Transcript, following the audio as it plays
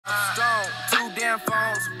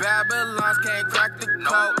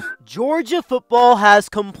Georgia football has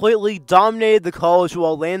completely dominated the college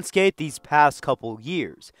football landscape these past couple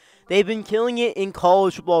years. They've been killing it in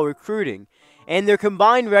college football recruiting, and their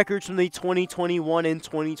combined records from the 2021 and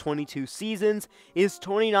 2022 seasons is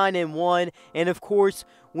 29-1, and of course,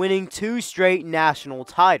 winning 2 straight national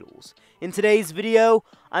titles. In today's video,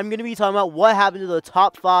 I'm going to be talking about what happened to the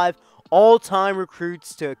top 5 all-time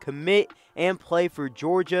recruits to commit and play for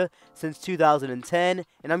Georgia since 2010,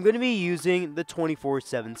 and I'm going to be using the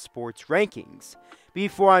 24/7 Sports rankings.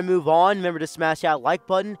 Before I move on, remember to smash that like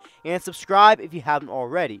button and subscribe if you haven't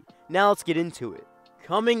already. Now let's get into it.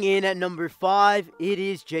 Coming in at number 5, it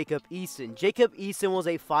is Jacob Eason. Jacob Eason was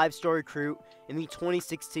a 5-star recruit in the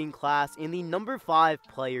 2016 class and the number 5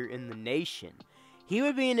 player in the nation. He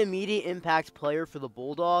would be an immediate impact player for the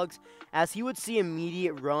Bulldogs, as he would see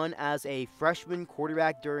immediate run as a freshman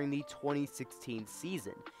quarterback during the 2016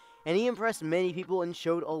 season. And he impressed many people and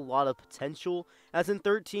showed a lot of potential, as in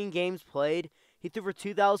 13 games played, he threw for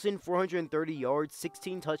 2,430 yards,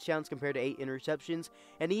 16 touchdowns compared to 8 interceptions,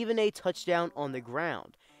 and even a touchdown on the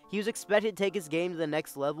ground. He was expected to take his game to the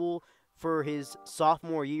next level for his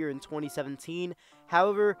sophomore year in 2017.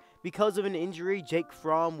 However, because of an injury, Jake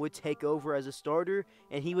Fromm would take over as a starter,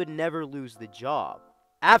 and he would never lose the job.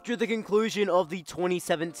 After the conclusion of the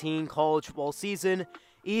 2017 college football season,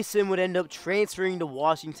 Eason would end up transferring to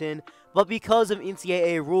Washington, but because of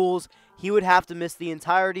NCAA rules, he would have to miss the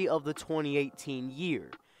entirety of the 2018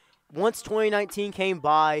 year. Once 2019 came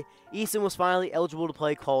by, Eason was finally eligible to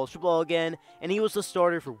play college football again, and he was the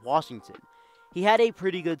starter for Washington. He had a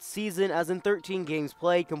pretty good season, as in 13 games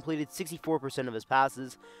played, completed 64% of his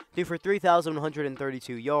passes, threw for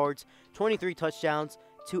 3,132 yards, 23 touchdowns,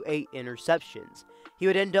 to 8 interceptions. He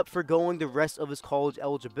would end up forgoing the rest of his college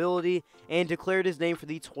eligibility and declared his name for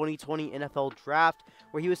the 2020 NFL Draft,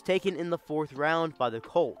 where he was taken in the 4th round by the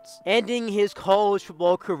Colts, ending his college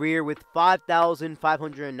football career with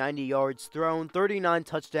 5,590 yards thrown, 39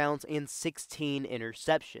 touchdowns, and 16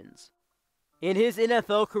 interceptions. In his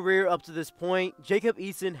NFL career up to this point, Jacob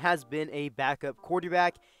Eason has been a backup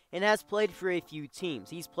quarterback and has played for a few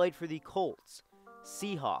teams. He's played for the Colts,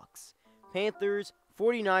 Seahawks, Panthers,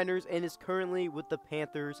 49ers, and is currently with the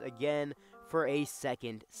Panthers again for a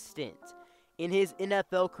second stint. In his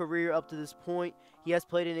NFL career up to this point, he has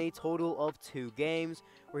played in a total of 2 games,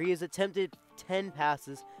 where he has attempted 10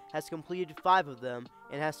 passes, has completed 5 of them,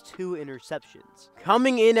 and has 2 interceptions.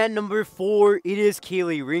 Coming in at number 4, it is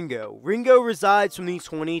Kelee Ringo. Ringo resides from the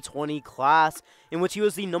 2020 class, in which he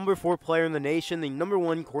was the number 4 player in the nation, the number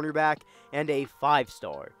 1 cornerback, and a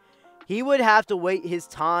 5-star. He would have to wait his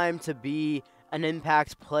time to be an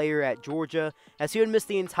impact player at Georgia, as he would miss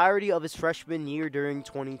the entirety of his freshman year during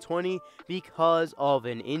 2020 because of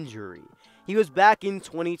an injury. He was back in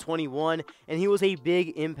 2021, and he was a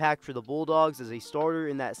big impact for the Bulldogs as a starter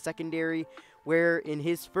in that secondary, where in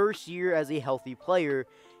his first year as a healthy player,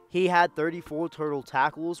 he had 34 total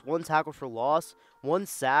tackles, 1 tackle for loss, 1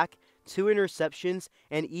 sack, 2 interceptions,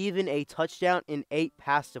 and even a touchdown and 8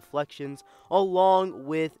 pass deflections, along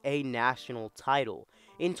with a national title.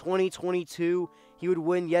 In 2022, he would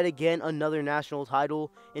win yet again another national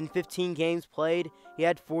title. In 15 games played, he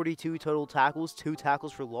had 42 total tackles, 2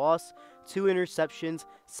 tackles for loss, 2 interceptions,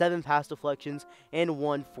 7 pass deflections, and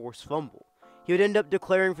 1 forced fumble. He would end up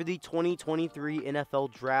declaring for the 2023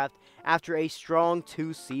 NFL Draft after a strong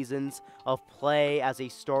 2 seasons of play as a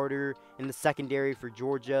starter in the secondary for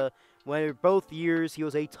Georgia, where both years he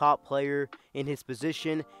was a top player in his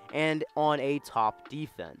position and on a top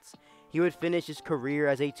defense. He would finish his career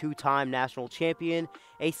as a 2-time national champion,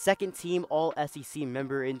 a second-team All-SEC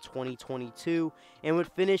member in 2022, and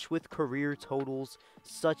would finish with career totals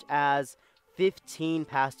such as 15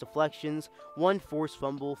 pass deflections, 1 forced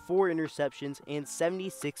fumble, 4 interceptions, and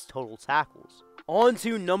 76 total tackles. On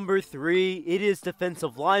to number 3, it is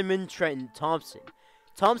defensive lineman Trenton Thompson.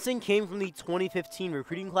 Thompson came from the 2015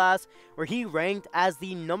 recruiting class, where he ranked as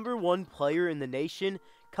the number 1 player in the nation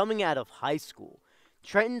coming out of high school.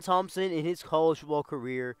 Trenton Thompson, in his college football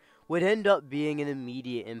career, would end up being an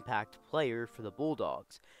immediate impact player for the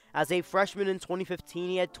Bulldogs. As a freshman in 2015,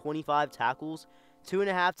 he had 25 tackles,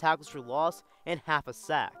 2.5 tackles for loss, and half a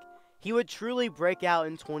sack. He would truly break out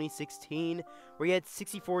in 2016, where he had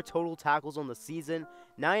 64 total tackles on the season,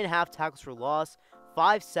 9.5 tackles for loss,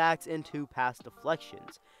 5 sacks, and 2 pass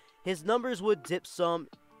deflections. His numbers would dip some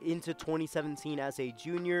into 2017 as a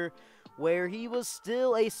junior, where he was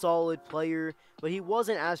still a solid player, but he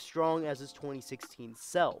wasn't as strong as his 2016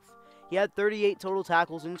 self. He had 38 total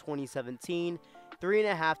tackles in 2017,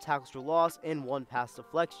 3.5 tackles for loss, and 1 pass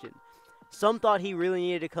deflection. Some thought he really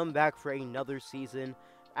needed to come back for another season,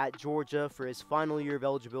 at Georgia for his final year of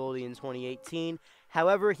eligibility in 2018.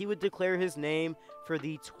 However, he would declare his name for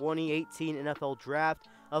the 2018 NFL Draft,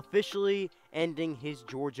 officially ending his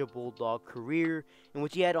Georgia Bulldog career, in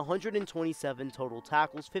which he had 127 total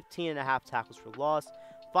tackles, 15.5 tackles for loss,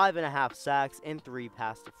 5.5 sacks, and 3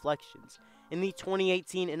 pass deflections. In the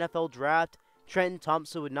 2018 NFL Draft, Trenton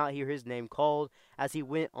Thompson would not hear his name called as he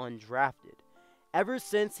went undrafted. Ever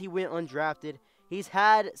since he went undrafted, he's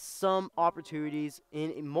had some opportunities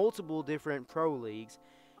in multiple different pro leagues.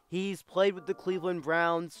 He's played with the Cleveland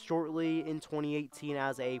Browns shortly in 2018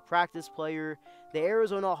 as a practice player, the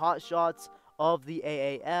Arizona Hotshots of the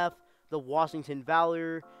AAF, the Washington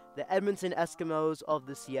Valor, the Edmonton Eskimos of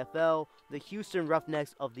the CFL, the Houston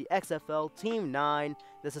Roughnecks of the XFL, Team 9,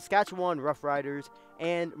 the Saskatchewan Roughriders,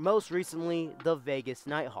 and most recently, the Vegas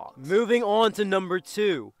Nighthawks. Moving on to number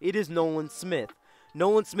 2, it is Nolan Smith.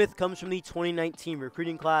 Nolan Smith comes from the 2019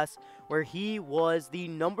 recruiting class, where he was the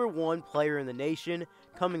 #1 player in the nation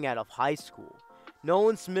coming out of high school.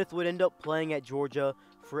 Nolan Smith would end up playing at Georgia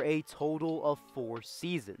for a total of 4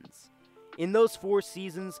 seasons. In those 4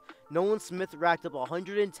 seasons, Nolan Smith racked up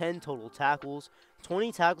 110 total tackles,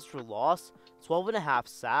 20 tackles for loss, 12.5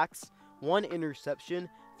 sacks, 1 interception,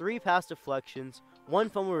 3 pass deflections, 1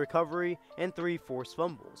 fumble recovery, and 3 forced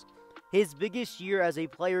fumbles. His biggest year as a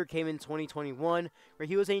player came in 2021, where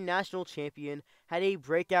he was a national champion, had a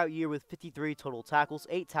breakout year with 53 total tackles,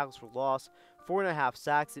 8 tackles for loss, 4.5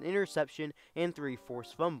 sacks, an interception, and 3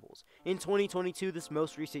 forced fumbles. In 2022, this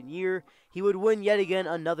most recent year, he would win yet again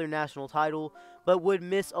another national title, but would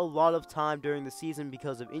miss a lot of time during the season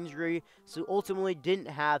because of injury, so ultimately didn't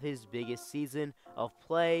have his biggest season of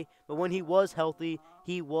play, but when he was healthy,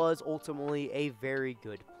 he was ultimately a very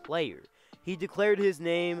good player. He declared his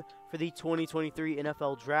name for the 2023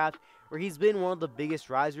 NFL Draft, where he's been one of the biggest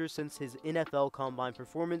risers since his NFL Combine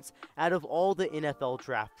performance out of all the NFL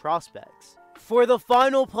Draft prospects. For the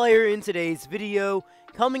final player in today's video,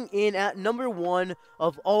 coming in at number 1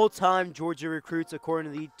 of all-time Georgia recruits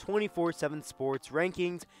according to the 24/7 Sports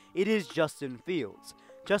rankings, it is Justin Fields.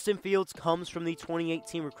 Justin Fields comes from the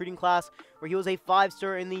 2018 recruiting class, where he was a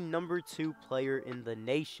 5-star and the #2 player in the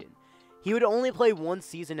nation. He would only play 1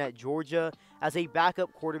 season at Georgia as a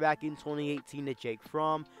backup quarterback in 2018 to Jake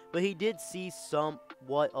Fromm, but he did see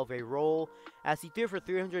somewhat of a role as he threw for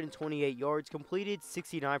 328 yards, completed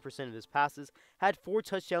 69% of his passes, had 4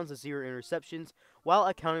 touchdowns and 0 interceptions, while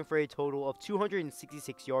accounting for a total of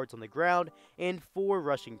 266 yards on the ground and 4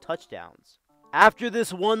 rushing touchdowns. After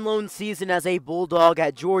this one lone season as a Bulldog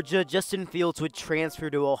at Georgia, Justin Fields would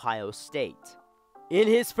transfer to Ohio State. In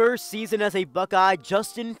his first season as a Buckeye,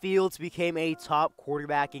 Justin Fields became a top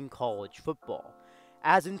quarterback in college football.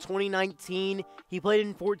 As in 2019, he played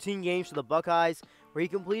in 14 games for the Buckeyes, where he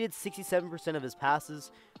completed 67% of his passes,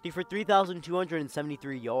 threw for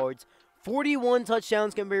 3,273 yards, 41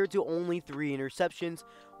 touchdowns compared to only 3 interceptions,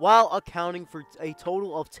 while accounting for a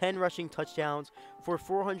total of 10 rushing touchdowns for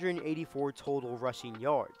 484 total rushing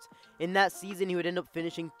yards. In that season, he would end up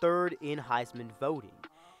finishing 3rd in Heisman voting.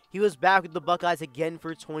 He was back with the Buckeyes again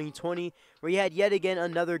for 2020, where he had yet again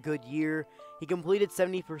another good year. He completed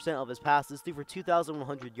 70% of his passes, threw for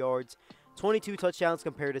 2,100 yards, 22 touchdowns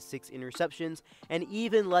compared to 6 interceptions, and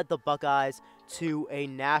even led the Buckeyes to a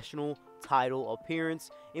national title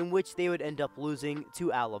appearance in which they would end up losing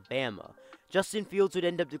to Alabama. Justin Fields would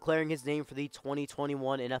end up declaring his name for the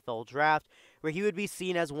 2021 NFL Draft, where he would be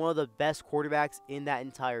seen as one of the best quarterbacks in that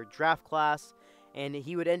entire draft class, and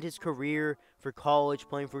he would end his career for college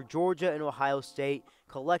playing for Georgia and Ohio State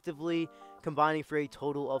collectively, combining for a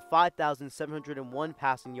total of 5,701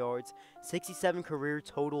 passing yards, 67 career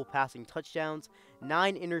total passing touchdowns,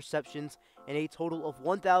 9 interceptions, and a total of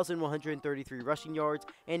 1,133 rushing yards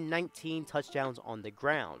and 19 touchdowns on the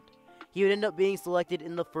ground. He would end up being selected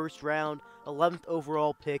in the 1st round, 11th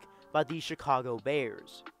overall pick by the Chicago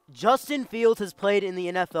Bears. Justin Fields has played in the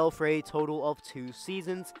NFL for a total of 2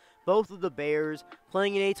 seasons, both of the Bears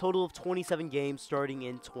playing in a total of 27 games, starting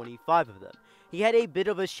in 25 of them. He had a bit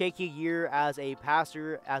of a shaky year as a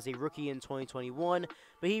passer as a rookie in 2021,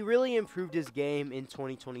 but he really improved his game in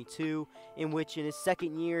 2022, in which in his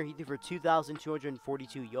 2nd year he threw for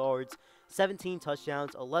 2,242 yards, 17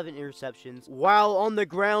 touchdowns, 11 interceptions, while on the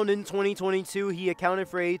ground in 2022 he accounted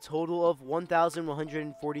for a total of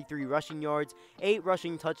 1,143 rushing yards, 8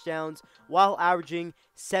 rushing touchdowns, while averaging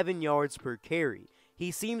 7 yards per carry.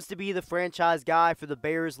 He seems to be the franchise guy for the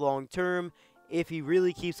Bears long term, if he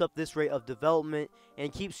really keeps up this rate of development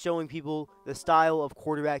and keeps showing people the style of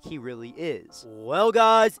quarterback he really is. Well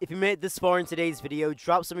guys, if you made it this far in today's video,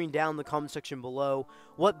 drop something down in the comment section below.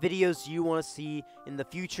 What videos do you want to see in the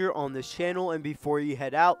future on this channel? And before you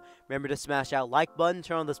head out, remember to smash that like button,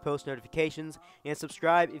 turn on those post notifications, and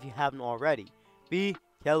subscribe if you haven't already. B.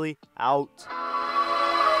 Kelly out.